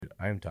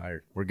I am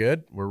tired. We're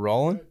good? We're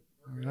rolling?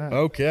 All right.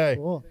 Okay.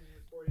 Cool.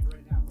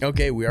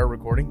 Okay, we are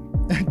recording.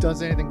 Don't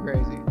say anything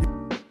crazy.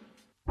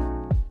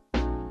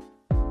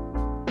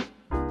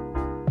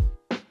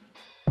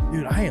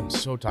 Dude, I am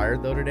so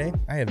tired though today.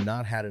 I have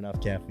not had enough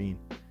caffeine.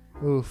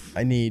 Oof.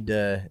 I need,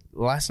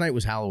 last night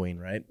was Halloween,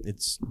 right?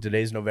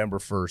 Today's November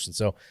 1st. And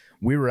so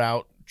we were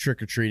out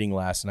trick-or-treating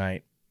last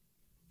night.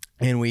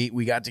 And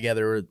we got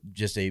together,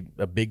 just a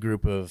big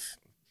group of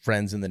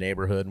friends in the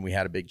neighborhood, and we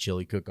had a big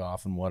chili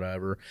cook-off and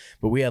whatever.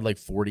 But we had like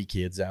 40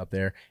 kids out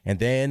there. And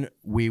then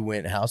we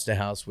went house to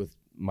house with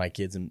my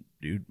kids. And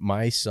dude,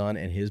 my son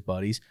and his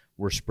buddies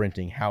were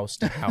sprinting house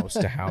to house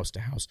to house to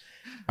house.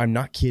 I'm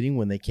not kidding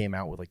when they came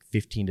out with like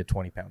 15 to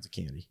 20 pounds of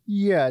candy.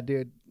 Yeah,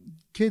 dude.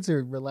 Kids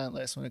are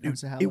relentless when it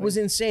comes to Halloween. It was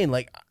insane.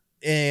 Like,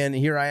 and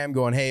here I am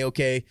going, hey,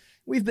 okay,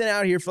 we've been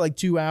out here for like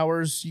 2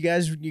 hours. You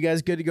guys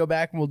good to go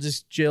back and we'll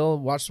just chill,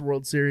 watch the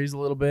World Series a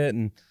little bit?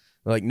 And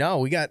they're like, no,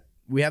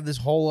 we have this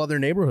whole other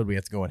neighborhood we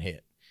have to go and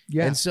hit.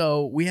 Yeah. And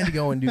so we had to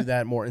go and do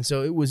that more. And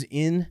so it was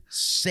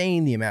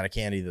insane the amount of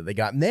candy that they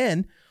got. And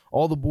then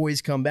all the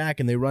boys come back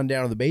and they run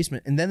down to the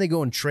basement and then they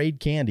go and trade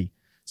candy.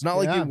 It's not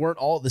like they weren't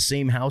all at the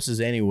same houses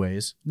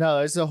anyways. No,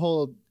 it's a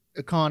whole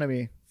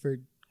economy for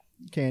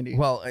candy.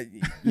 Well,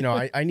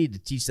 I need to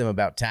teach them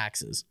about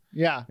taxes.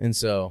 Yeah. And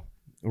so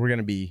we're going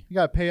to be... You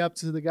got to pay up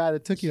to the guy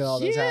that took you to all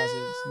those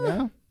houses.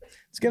 Yeah.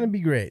 It's going to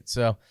be great.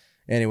 So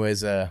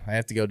anyways, I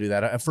have to go do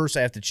that. At first,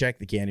 I have to check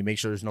the candy, make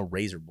sure there's no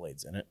razor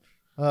blades in it.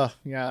 Oh,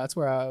 yeah. That's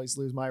where I always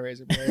lose my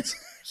razor blades.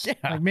 Yeah.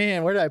 Like,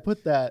 man, where did I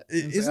put that?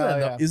 Isn't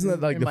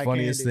that like In the my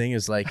funniest candy. thing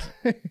is like,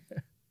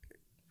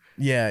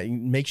 yeah,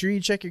 make sure you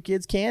check your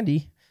kid's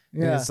candy.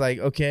 And Yeah. it's like,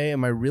 okay,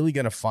 am I really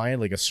going to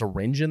find like a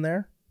syringe in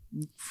there?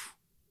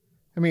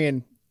 I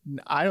mean,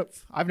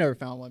 I've never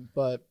found one,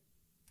 but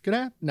could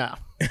I? No.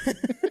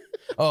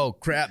 Oh,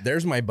 crap.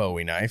 There's my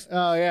Bowie knife.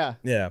 Oh, yeah.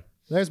 Yeah.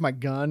 There's my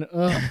gun.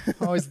 Ugh.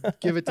 I always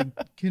give it to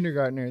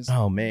kindergartners.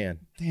 Oh, man.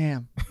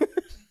 Damn.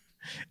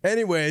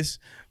 Anyways,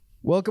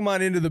 welcome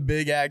on into the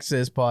Big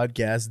Access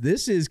podcast.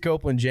 This is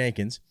Copeland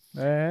Jenkins.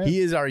 Hey. He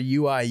is our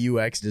UI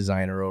UX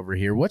designer over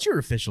here. What's your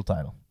official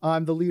title?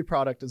 I'm the lead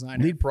product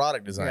designer. Lead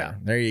product designer. Yeah.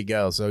 There you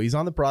go. So he's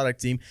on the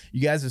product team.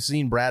 You guys have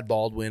seen Brad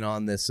Baldwin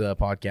on this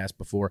podcast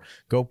before.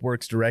 Cope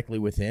works directly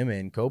with him,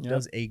 and Cope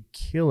does a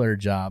killer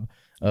job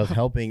of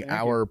helping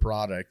our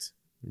product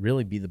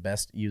really be the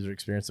best user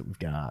experience that we've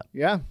got.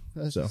 Yeah.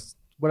 That's So. just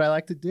what I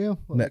like to do.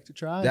 I like to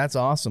try. That's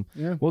awesome.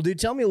 Yeah. Well, dude,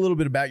 tell me a little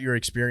bit about your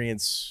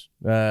experience,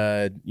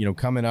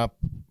 coming up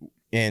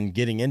and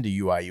getting into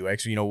UI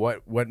UX.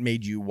 What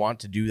made you want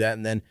to do that,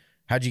 and then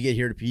how'd you get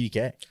here to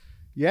PDK?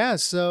 Yeah.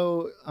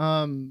 So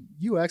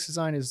UX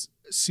design is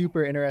a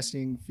super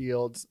interesting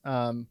field.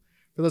 For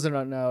those that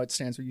don't know, it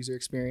stands for user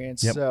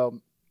experience. Yep.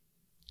 So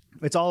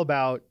it's all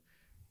about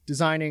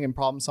designing and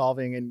problem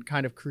solving and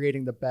kind of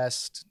creating the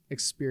best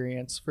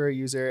experience for a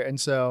user. And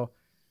so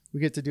we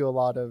get to do a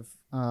lot of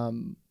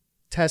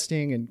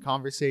testing and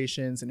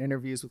conversations and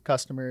interviews with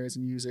customers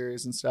and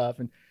users and stuff,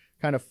 and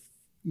kind of,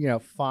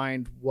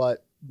 find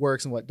what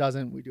works and what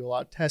doesn't. We do a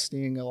lot of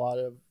testing, a lot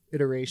of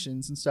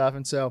iterations and stuff.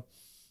 And so,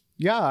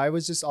 yeah, I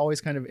was just always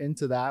kind of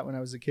into that. When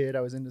I was a kid,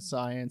 I was into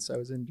science, I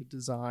was into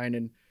design,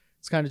 and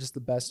it's kind of just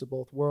the best of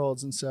both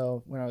worlds. And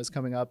so when I was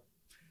coming up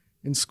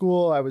in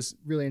school, I was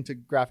really into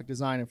graphic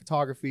design and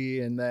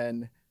photography. And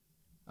then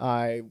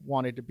I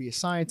wanted to be a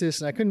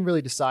scientist, and I couldn't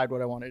really decide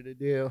what I wanted to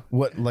do.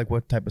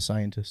 What type of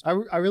scientist? I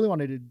really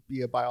wanted to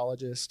be a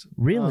biologist.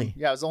 Really?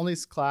 Yeah, it was the only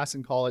class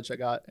in college I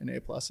got an A+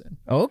 in.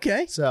 Oh,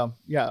 okay. So,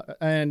 yeah.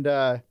 And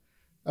I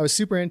was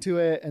super into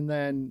it. And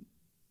then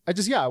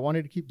I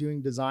wanted to keep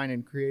doing design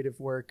and creative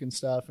work and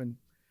stuff. And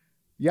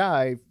yeah,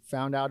 I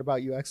found out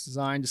about UX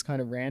design just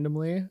kind of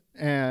randomly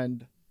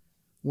and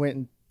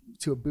went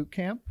to a boot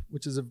camp,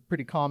 which is a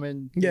pretty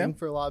common thing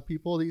for a lot of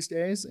people these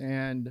days.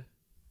 And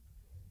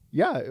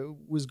yeah, it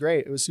was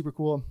great. It was super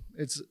cool.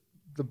 It's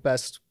the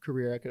best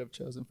career I could have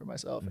chosen for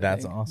myself.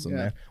 That's awesome,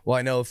 man. Well,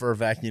 I know for a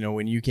fact,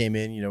 when you came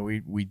in,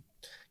 we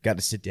got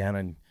to sit down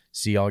and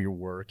see all your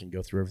work and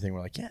go through everything.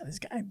 We're like, yeah,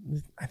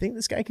 I think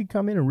this guy could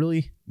come in and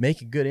really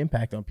make a good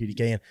impact on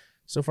PDK. And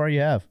so far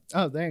you have.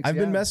 Oh, thanks. I've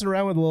been messing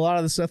around with a lot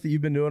of the stuff that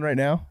you've been doing right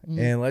now. Mm-hmm.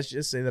 And let's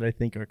just say that I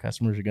think our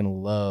customers are going to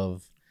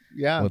love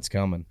what's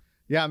coming.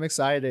 Yeah, I'm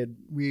excited.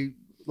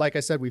 Like I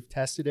said, we've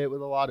tested it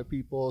with a lot of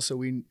people. So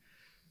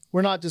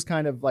we're not just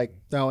kind of like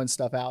throwing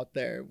stuff out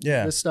there.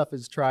 Yeah. This stuff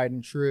is tried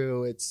and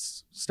true.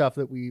 It's stuff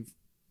that we've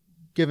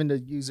given to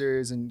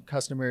users and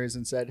customers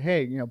and said,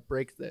 hey,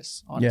 break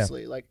this,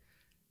 honestly. Like,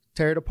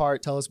 tear it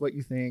apart, tell us what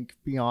you think,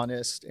 be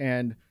honest.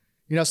 And,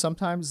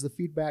 sometimes the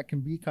feedback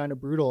can be kind of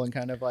brutal and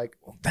kind of like.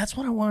 That's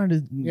what I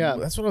wanted to. Yeah.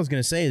 That's what I was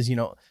going to say is,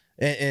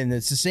 and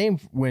it's the same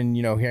when,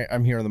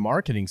 I'm here on the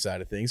marketing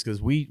side of things,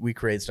 because we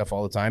create stuff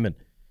all the time. And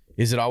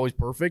is it always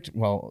perfect?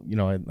 Well,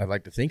 I'd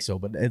like to think so,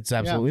 but it's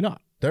absolutely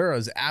not. There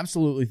is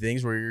absolutely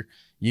things where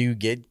you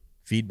get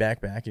feedback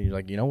back and you're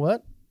like, you know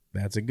what?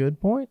 That's a good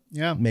point.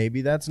 Yeah.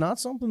 Maybe that's not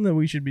something that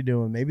we should be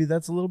doing. Maybe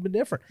that's a little bit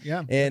different.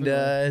 Yeah.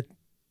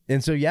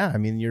 And so, yeah, I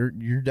mean,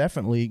 you're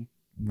definitely,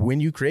 when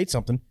you create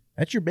something,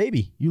 That's your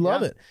baby. You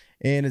love Yeah. it.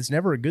 And it's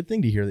never a good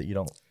thing to hear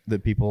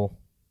that people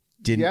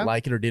didn't Yeah.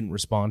 like it or didn't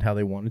respond how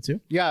they wanted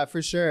to. Yeah,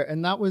 for sure.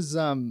 And that was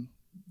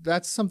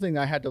that's something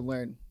I had to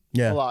learn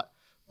Yeah. a lot.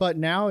 But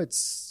now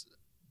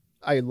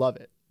I love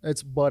it.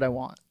 It's what I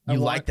want. You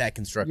like that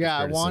constructive Yeah,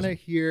 criticism. I want to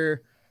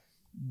hear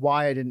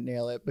why I didn't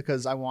nail it,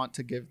 because I want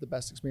to give the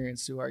best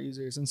experience to our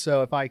users. And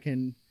so if I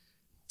can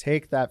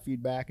take that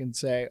feedback and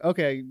say,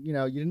 okay, you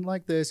didn't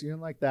like this, you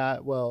didn't like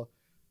that, well,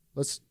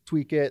 let's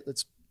tweak it,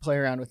 let's play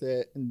around with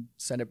it and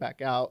send it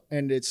back out.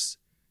 And it's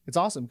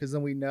awesome, because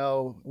then we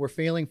know we're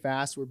failing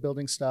fast, we're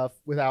building stuff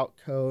without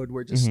code,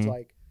 we're just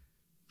like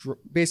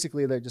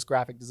basically they're just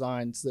graphic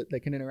designs that they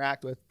can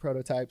interact with,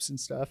 prototypes and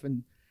stuff,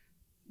 and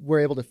we're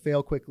able to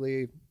fail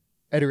quickly,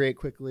 iterate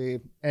quickly,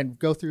 and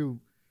go through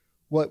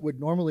what would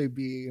normally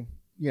be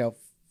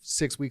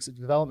 6 weeks of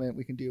development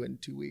we can do in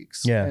 2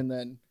 weeks. Yeah. And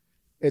then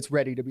it's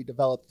ready to be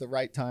developed the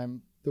right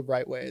time, the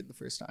right way the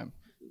first time.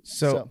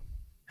 So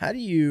how do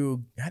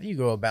you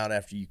go about,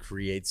 after you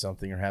create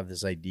something or have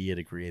this idea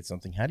to create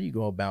something, how do you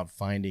go about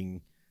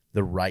finding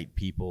the right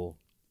people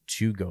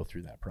to go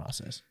through that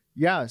process?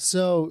 Yeah,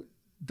 so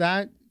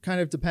that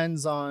kind of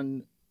depends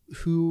on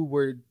who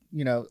we're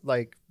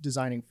like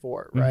designing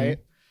for, right?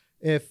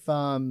 If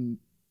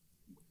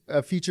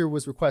a feature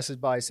was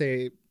requested by,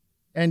 say,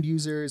 end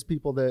users,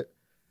 people that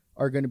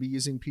are going to be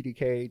using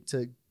PDK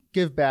to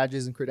give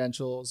badges and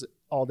credentials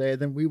all day,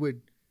 then we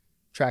would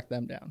track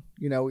them down.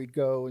 We'd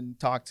go and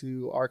talk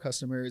to our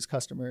customers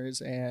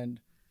and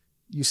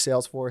use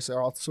Salesforce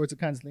or all sorts of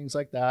kinds of things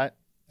like that,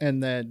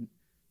 and then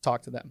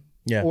talk to them.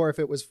 Yeah. Or if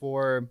it was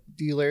for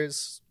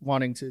dealers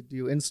wanting to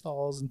do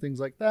installs and things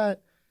like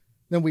that,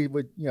 then we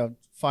would,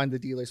 find the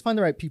dealers, find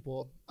the right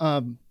people,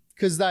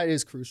 because that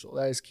is crucial.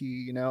 That is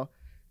key,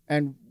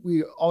 And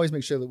we always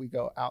make sure that we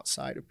go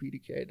outside of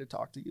PDK to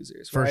talk to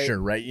users. For right? sure,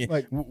 right?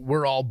 Like,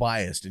 we're all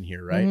biased in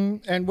here, right?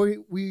 And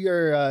we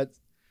are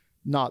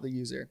not the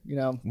user,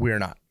 We're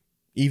not.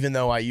 Even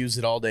though I use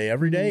it all day,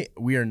 every day,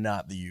 we are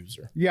not the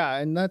user. Yeah,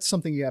 and that's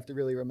something you have to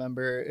really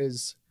remember,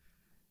 is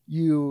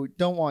you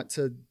don't want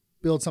to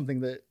build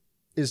something that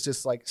is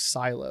just like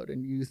siloed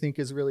and you think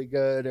is really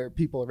good, or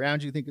people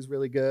around you think is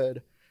really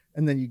good,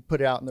 and then you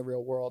put it out in the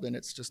real world and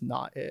it's just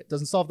not it. It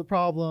doesn't solve the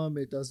problem.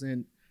 It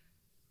doesn't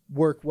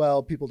work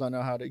well. People don't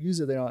know how to use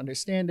it. They don't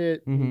understand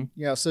it.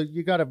 So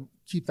you got to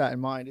keep that in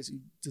mind as you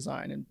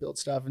design and build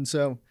stuff. And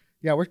so,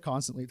 yeah, we're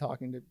constantly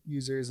talking to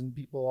users and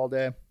people all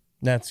day.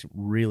 That's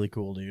really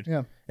cool, dude.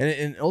 Yeah.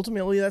 And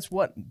ultimately, that's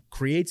what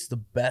creates the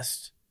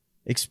best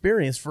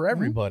experience for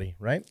everybody,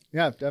 right?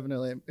 Yeah,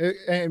 definitely.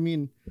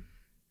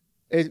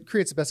 It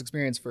creates the best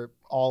experience for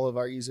all of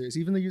our users,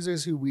 even the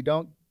users who we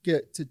don't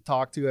get to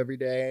talk to every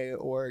day,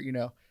 or,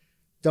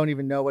 don't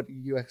even know what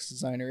a UX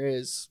designer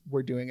is.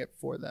 We're doing it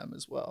for them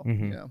as well.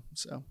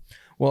 So.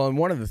 Well, and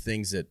one of the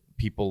things that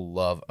people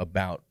love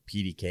about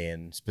PDK,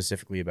 and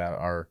specifically about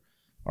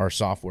our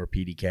software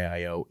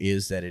PDK.io,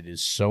 is that it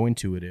is so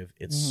intuitive.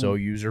 It's so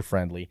user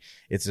friendly.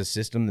 It's a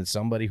system that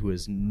somebody who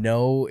has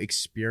no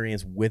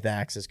experience with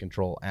access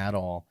control at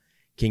all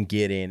can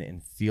get in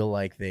and feel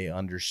like they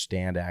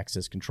understand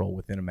access control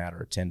within a matter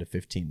of 10 to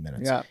 15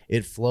 minutes. Yeah.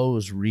 It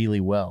flows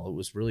really well. It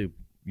was really,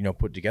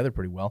 put together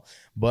pretty well.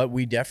 But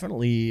we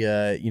definitely,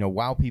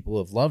 while people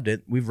have loved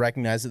it, we've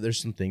recognized that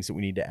there's some things that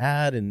we need to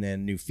add, and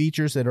then new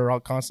features that are all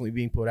constantly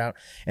being put out.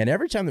 And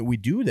every time that we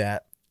do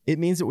that, it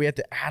means that we have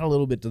to add a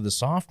little bit to the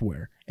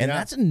software. And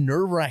that's a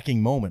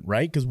nerve-wracking moment,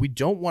 right? Because we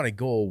don't want to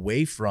go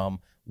away from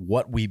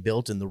what we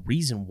built and the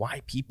reason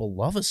why people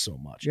love us so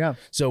much. Yeah.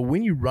 So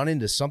when you run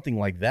into something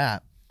like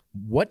that,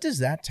 what does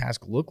that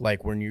task look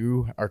like when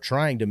you are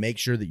trying to make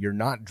sure that you're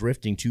not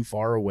drifting too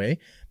far away,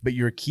 but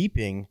you're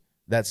keeping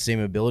that same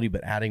ability,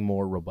 but adding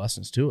more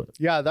robustness to it?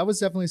 Yeah, that was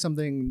definitely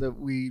something that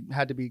we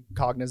had to be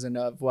cognizant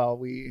of while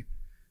we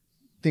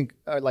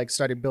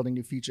started building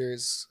new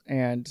features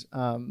and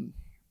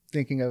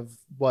thinking of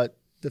what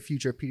the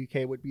future of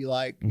PDK would be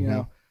like,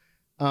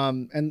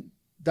 and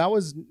that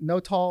was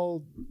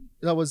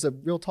a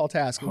real tall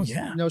task. It was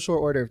no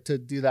short order to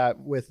do that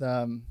with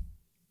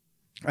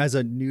as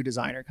a new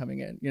designer coming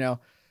in.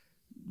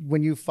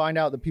 When you find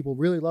out that people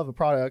really love a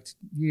product,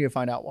 you need to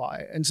find out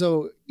why. And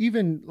so,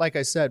 even like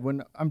I said,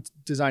 when I'm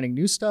designing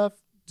new stuff,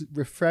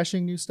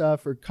 refreshing new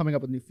stuff, or coming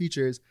up with new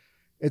features,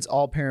 it's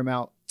all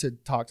paramount to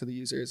talk to the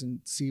users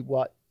and see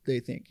what they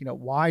think.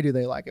 Why do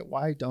they like it?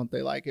 Why don't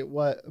they like it?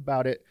 What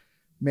about it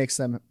makes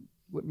them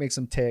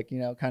tick,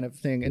 kind of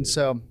thing. And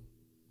so,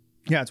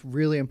 yeah, it's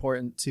really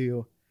important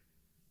to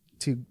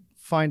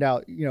find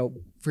out,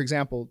 for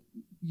example,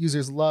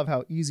 users love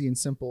how easy and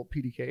simple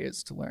PDK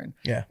is to learn.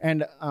 Yeah.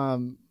 And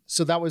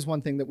so that was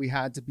one thing that we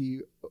had to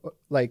be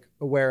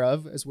aware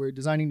of as we're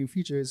designing new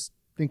features.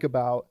 Think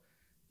about,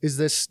 is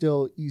this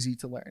still easy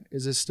to learn?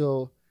 Is this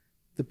still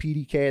the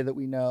PDK that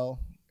we know?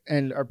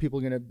 And are people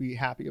going to be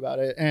happy about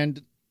it?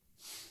 And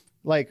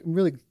I'm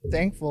really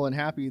thankful and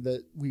happy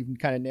that we've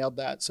kind of nailed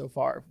that so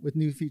far with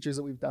new features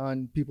that we've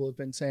done. People have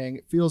been saying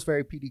it feels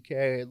very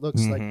PDK. It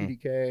looks like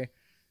PDK.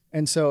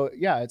 And so,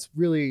 yeah, it's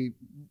really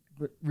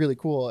really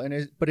cool.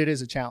 But it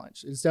is a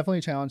challenge. It's definitely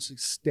a challenge to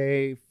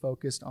stay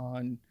focused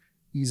on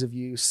ease of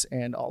use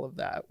and all of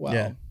that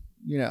while,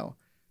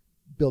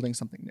 building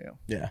something new.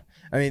 Yeah.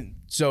 I mean,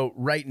 so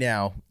right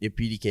now at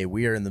PDK,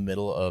 we are in the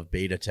middle of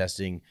beta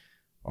testing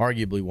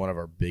arguably one of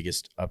our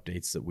biggest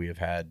updates that we have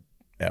had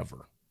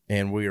ever.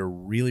 And we are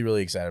really,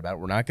 really excited about it.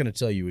 We're not going to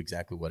tell you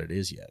exactly what it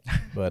is yet,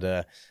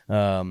 but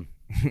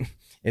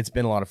it's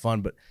been a lot of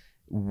fun. But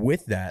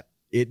with that,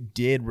 it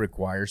did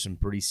require some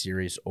pretty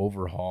serious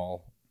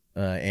overhaul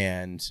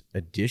and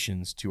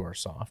additions to our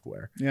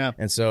software. Yeah.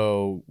 And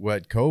so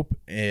what Cope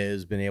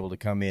has been able to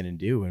come in and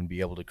do and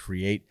be able to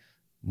create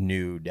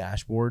new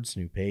dashboards,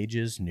 new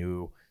pages,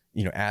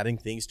 adding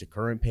things to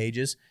current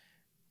pages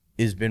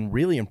has been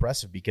really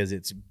impressive because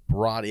it's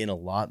brought in a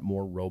lot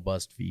more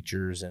robust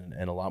features and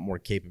a lot more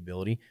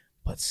capability,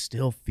 but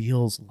still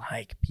feels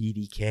like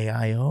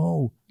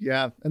PDK.io.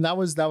 Yeah. And that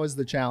was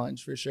the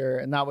challenge for sure.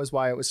 And that was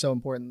why it was so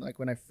important. Like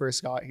when I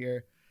first got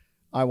here,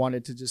 I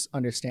wanted to just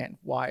understand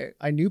why.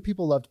 I knew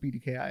people loved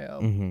PDK.io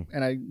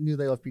and I knew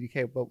they loved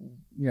PDK, but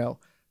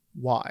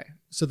why?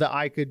 So that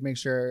I could make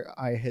sure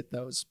I hit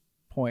those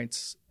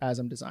points as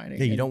I'm designing.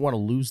 Yeah, you don't want to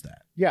lose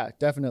that. Yeah,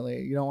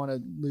 definitely. You don't want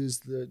to lose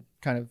the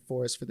kind of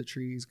forest for the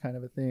trees kind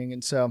of a thing.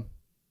 And so,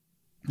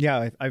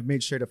 yeah, I've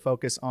made sure to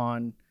focus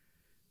on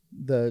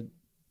the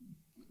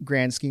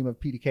grand scheme of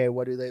PDK.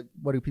 What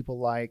do people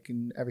like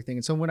and everything.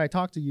 And so when I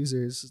talked to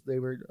users, they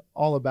were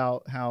all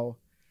about how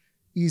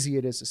easy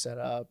it is to set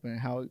up and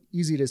how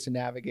easy it is to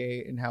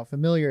navigate and how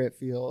familiar it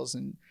feels.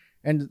 And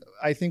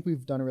I think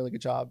we've done a really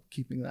good job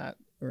keeping that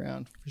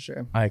around for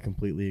sure. I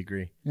completely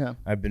agree. Yeah.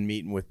 I've been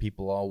meeting with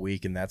people all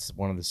week, and that's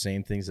one of the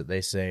same things that they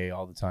say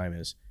all the time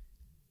is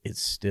it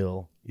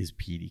still is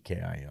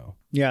PDK.io.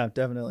 Yeah,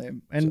 definitely.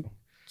 And so,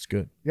 it's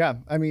good. Yeah.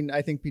 I mean,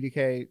 I think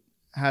PDK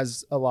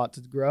has a lot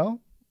to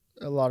grow,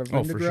 a lot of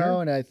room to grow.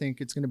 Sure. And I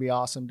think it's going to be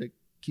awesome to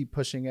keep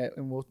pushing it,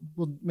 and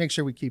we'll make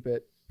sure we keep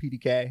it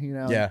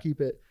PDK, keep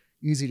it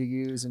easy to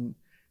use and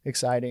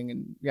exciting.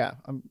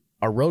 And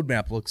our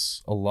roadmap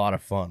looks a lot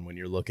of fun when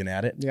you're looking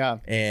at it. Yeah.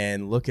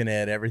 And looking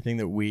at everything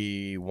that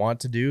we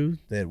want to do,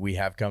 that we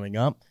have coming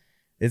up,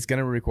 it's going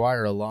to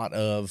require a lot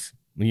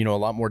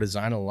more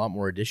design, a lot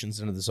more additions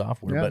into the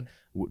software. Yeah.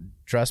 But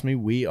trust me,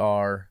 we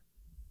are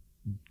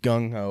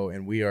gung-ho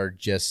and we are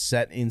just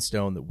set in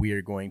stone that we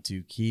are going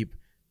to keep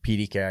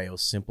PDK.io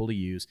simple to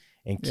use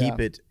and keep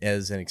it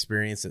as an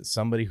experience that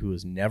somebody who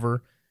has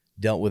never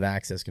dealt with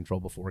access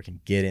control before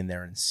can get in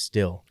there and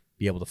still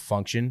be able to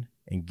function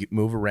and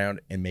move around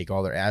and make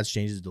all their adds,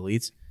 changes,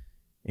 deletes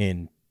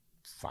in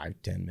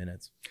 5-10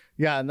 minutes.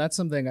 Yeah, and that's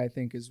something I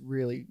think is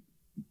really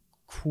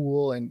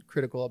cool and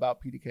critical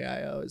about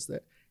PDK.io is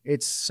that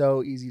it's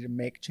so easy to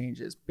make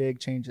changes, big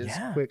changes,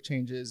 quick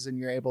changes, and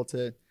you're able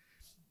to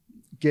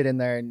get in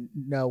there and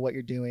know what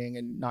you're doing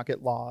and not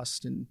get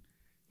lost. And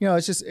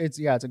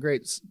it's a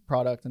great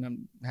product, and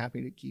I'm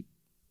happy to keep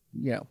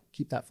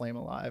that flame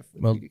alive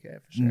with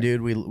PDK for sure.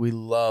 Dude, we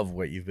love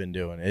what you've been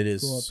doing. It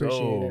is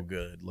so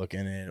good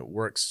looking, and it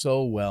works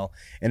so well.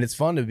 And it's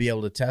fun to be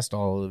able to test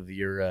all of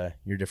your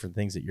different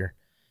things that you're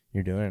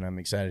doing. And I'm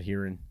excited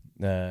hearing.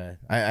 I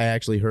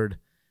actually heard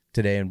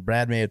today, and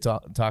Brad may have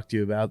talked to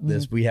you about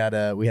this. We had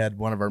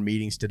one of our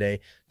meetings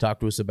today talk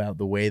to us about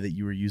the way that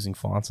you were using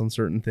fonts on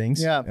certain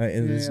things.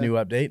 In this new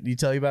update. Did he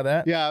tell you about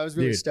that? Yeah, I was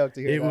really stoked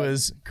to hear that. It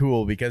was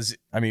cool because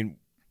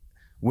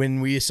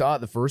when we saw it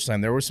the first time,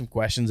 there were some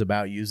questions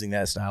about using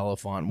that style of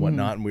font and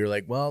whatnot. And we were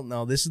like, well,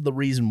 no, this is the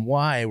reason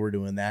why we're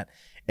doing that.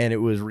 And it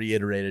was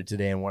reiterated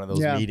today in one of those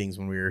meetings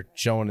when we were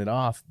showing it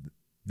off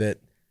that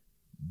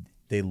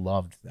they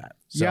loved that.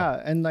 So, yeah.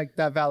 And like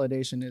that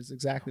validation is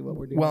exactly what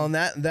we're doing. Well, and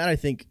that I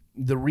think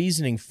the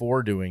reasoning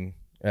for doing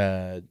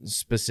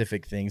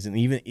specific things, and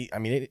even,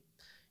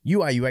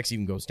 UI UX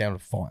even goes down to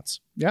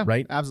fonts. Yeah,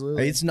 right.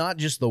 Absolutely. It's not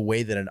just the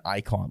way that an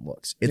icon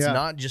looks. It's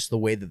not just the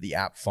way that the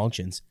app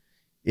functions.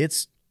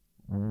 It's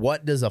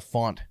what does a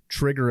font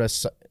trigger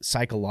us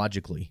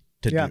psychologically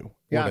to do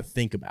or to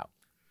think about?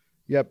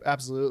 Yep,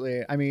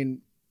 absolutely. I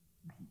mean,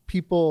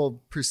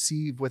 people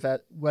perceive with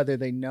that, whether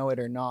they know it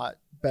or not,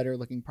 better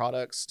looking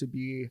products to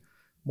be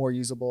more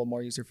usable,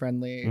 more user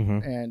friendly,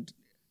 and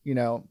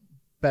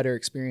better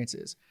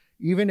experiences.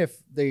 Even if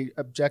they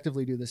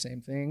objectively do the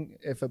same thing,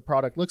 if a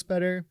product looks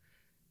better,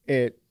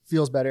 it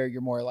feels better,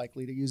 you're more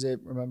likely to use it,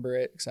 remember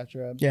it,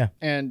 etc. Yeah.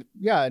 And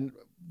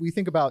we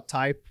think about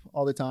type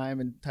all the time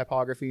and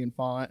typography and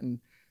font and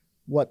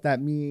what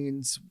that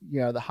means,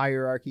 the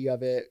hierarchy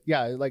of it.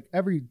 Yeah, like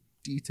every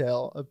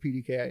detail of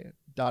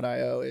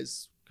PDK.io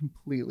is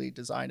completely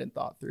designed and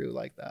thought through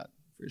like that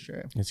for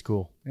sure. It's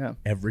cool. Yeah.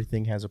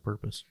 Everything has a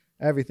purpose.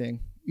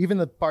 Everything. Even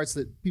the parts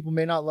that people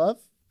may not love,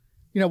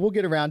 we'll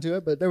get around to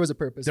it, but there was a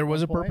purpose. There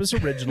was a purpose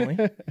originally.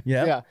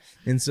 Yeah.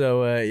 And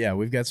so,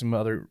 we've got some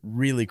other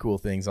really cool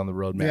things on the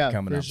roadmap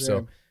coming up. Sure.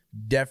 So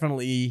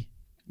definitely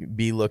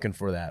be looking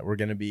for that. We're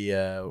gonna be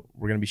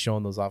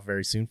showing those off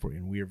very soon for you,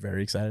 and we are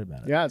very excited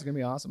about it. Yeah, it's gonna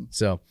be awesome.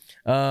 So,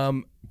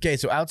 okay,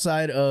 so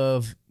outside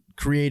of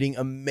creating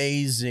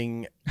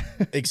amazing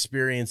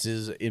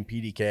experiences in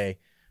PDK,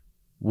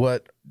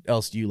 what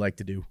else do you like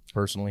to do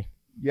personally?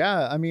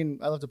 Yeah, I mean,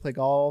 I love to play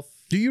golf.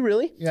 Do you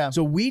really? Yeah.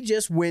 So we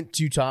just went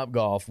to Top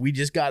Golf. We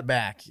just got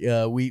back.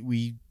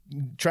 We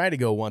try to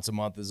go once a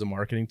month as a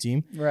marketing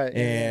team. Right.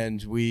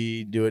 And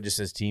we do it just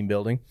as team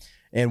building.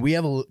 And we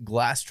have a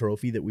glass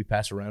trophy that we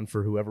pass around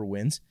for whoever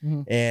wins.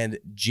 Mhm. And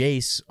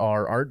Jace,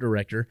 our art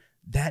director,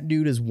 that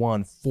dude has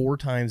won 4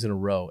 times in a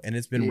row, and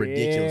it's been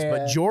ridiculous.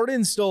 But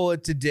Jordan stole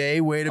it today.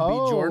 Way to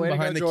beat Jordan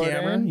behind the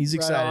camera. He's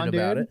excited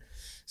about it.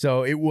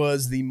 So it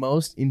was the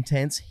most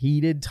intense,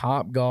 heated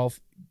Top Golf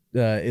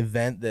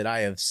event that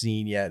I have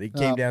seen yet. It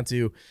came down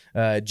to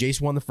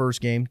Jace won the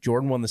first game,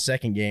 Jordan won the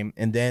second game,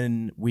 and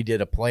then we did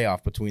a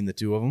playoff between the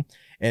two of them.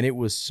 And it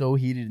was so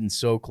heated and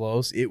so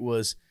close. It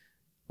was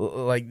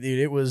like, dude,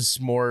 it was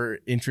more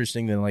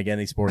interesting than like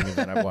any sporting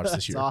event I've watched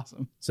this year. That's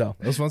awesome. So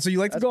it was fun. So you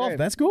like to That's golf? great.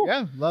 That's cool.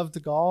 Yeah, love to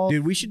golf.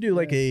 Dude, we should do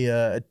like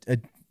a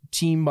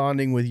team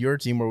bonding with your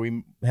team where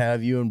we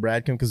have you and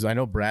Brad come, because I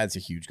know Brad's a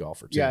huge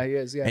golfer too. Yeah, he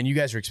is. Yeah. And you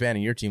guys are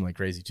expanding your team like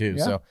crazy too.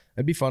 Yeah. So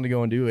it'd be fun to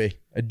go and do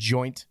a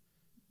joint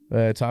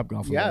Top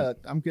Golf event. Yeah,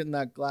 I'm getting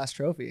that glass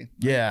trophy.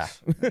 Yeah.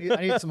 I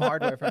need some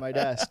hardware for my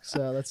desk,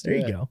 so let's do There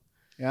it. you go.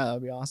 Yeah,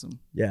 that'd be awesome.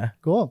 Yeah.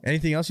 Cool.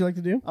 Anything else you like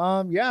to do?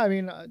 Yeah, I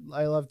mean,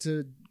 I love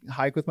to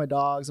hike with my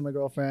dogs and my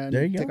girlfriend.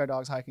 There you Take go. our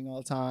dogs hiking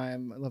all the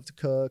time. I love to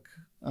cook.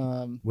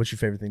 What's your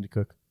favorite thing to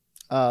cook?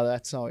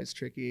 That's always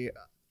tricky.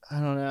 I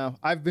don't know.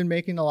 I've been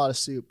making a lot of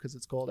soup because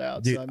it's cold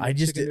out. Dude, so I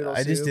just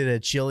did a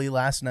chili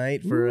last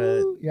night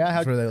for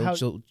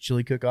the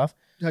chili cook-off.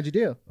 How'd you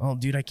do? Oh,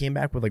 dude, I came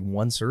back with like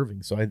 1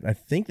 serving. So I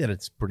think that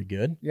it's pretty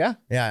good. Yeah.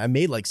 Yeah, I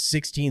made like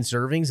 16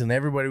 servings, and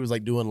everybody was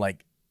like doing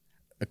like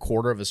a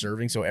quarter of a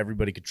serving so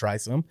everybody could try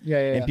some. Yeah.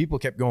 And people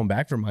kept going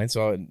back for mine,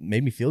 so it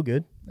made me feel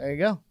good. There you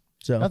go.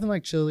 So Nothing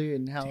like chili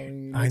and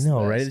Halloween. I It's the know,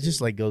 best, right? It dude. just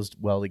like goes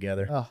well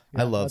together. Oh, I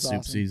yeah, love that's soup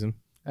awesome. season.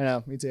 I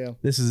know. Me too.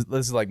 This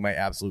is like my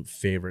absolute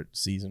favorite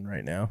season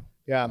right now.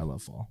 Yeah. I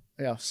love fall.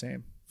 Yeah.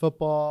 Same.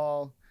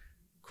 Football,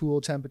 cool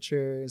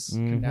temperatures.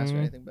 Couldn't ask for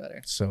Mhm. anything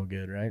better. So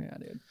good, right? Yeah,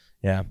 dude.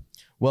 Yeah.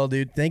 Well,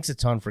 dude, thanks a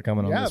ton for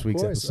coming on Yeah, this of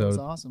week's course. That was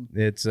episode. awesome.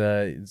 It's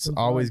been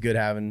always fun. good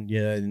having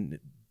you and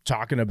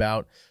talking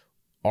about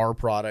our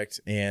product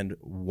and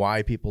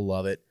why people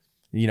love it.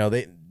 You know,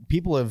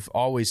 people have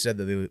always said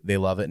that they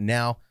love it.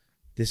 Now,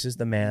 this is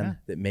the man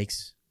that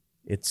makes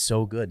it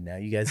so good. Now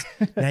you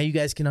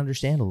guys can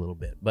understand a little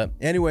bit. But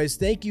anyways,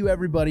 thank you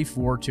everybody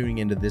for tuning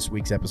into this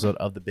week's episode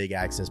of the Big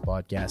Access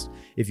Podcast.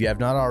 If you have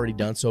not already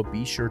done so,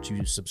 be sure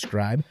to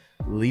subscribe,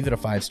 leave it a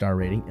 5-star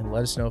rating, and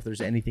let us know if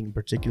there's anything in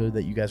particular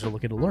that you guys are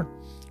looking to learn.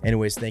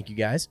 Anyways, thank you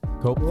guys.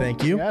 Cope, Cool.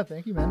 thank you. Yeah.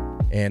 Thank you, man.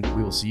 And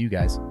we will see you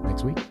guys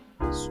next week.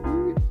 Sweet.